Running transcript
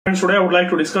Today I would like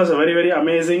to discuss a very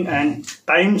amazing and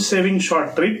time-saving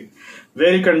short trick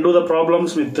where you can do the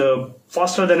problems with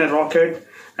faster than a rocket,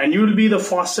 and you will be the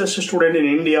fastest student in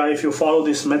India if you follow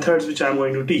these methods which I am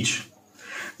going to teach.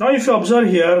 Now if you observe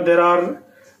here,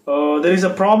 there is a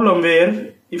problem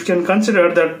where you can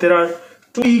consider that there are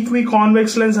two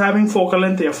equiconvex lenses having focal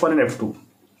length f1 and f2.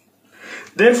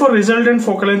 Therefore, resultant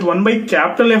focal length 1 by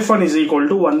capital F1 is equal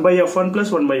to 1 by f1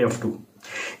 plus 1 by f2.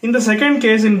 In the second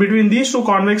case, in between these two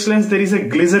convex lenses, there is a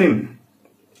glycerin.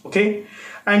 Okay,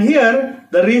 and here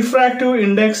the refractive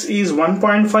index is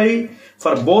 1.5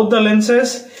 for both the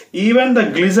lenses. Even the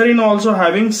glycerin also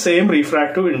having same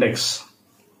refractive index.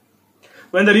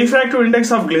 When the refractive index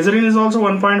of glycerin is also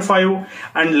 1.5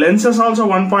 and lenses also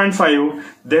 1.5,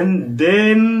 then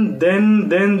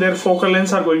their focal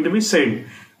lengths are going to be same.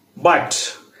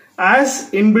 But as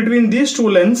in between these two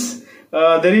lenses,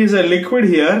 there is a liquid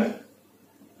here,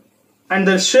 and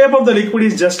the shape of the liquid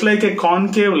is just like a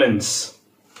concave lens.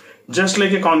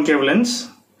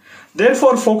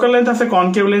 Therefore, focal length of a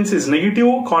concave lens is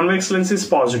negative, convex lens is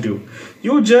positive.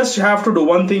 You just have to do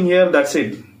one thing here, that's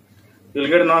it. You'll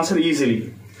get an answer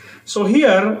easily. So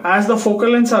here, as the focal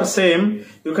lengths are same,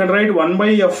 you can write 1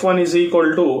 by f1 is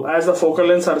equal to, as the focal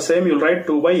lengths are same, you'll write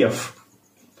 2 by f.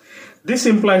 This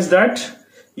implies that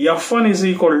f1 is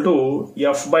equal to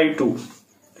f by 2.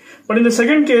 But in the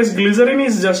second case, glycerin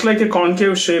is just like a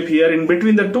concave shape here in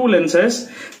between the two lenses.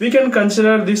 We can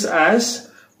consider this as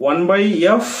 1 by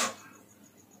f.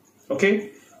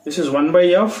 Okay, this is 1 by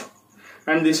f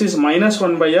and this is minus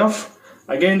 1 by f.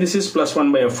 Again, this is plus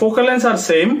 1 by f. Focal lengths are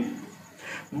same,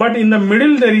 but in the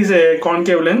middle there is a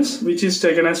concave lens which is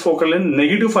taken as focal length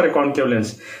negative for a concave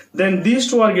lens. Then these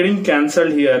two are getting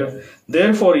cancelled here.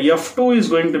 Therefore, f2 is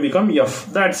going to become f.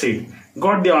 That's it.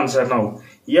 Got the answer now.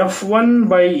 f1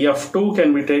 by f2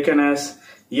 can be taken as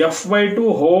f by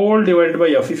 2 whole divided by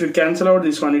f. If you cancel out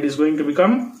this one, it is going to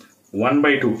become 1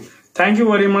 by 2. Thank you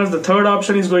very much. The third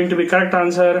option is going to be correct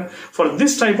answer. For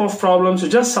this type of problems, you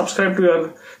just subscribe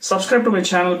to my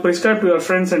channel, prescribe to your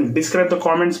friends, and describe the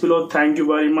comments below. Thank you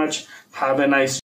very much. Have a nice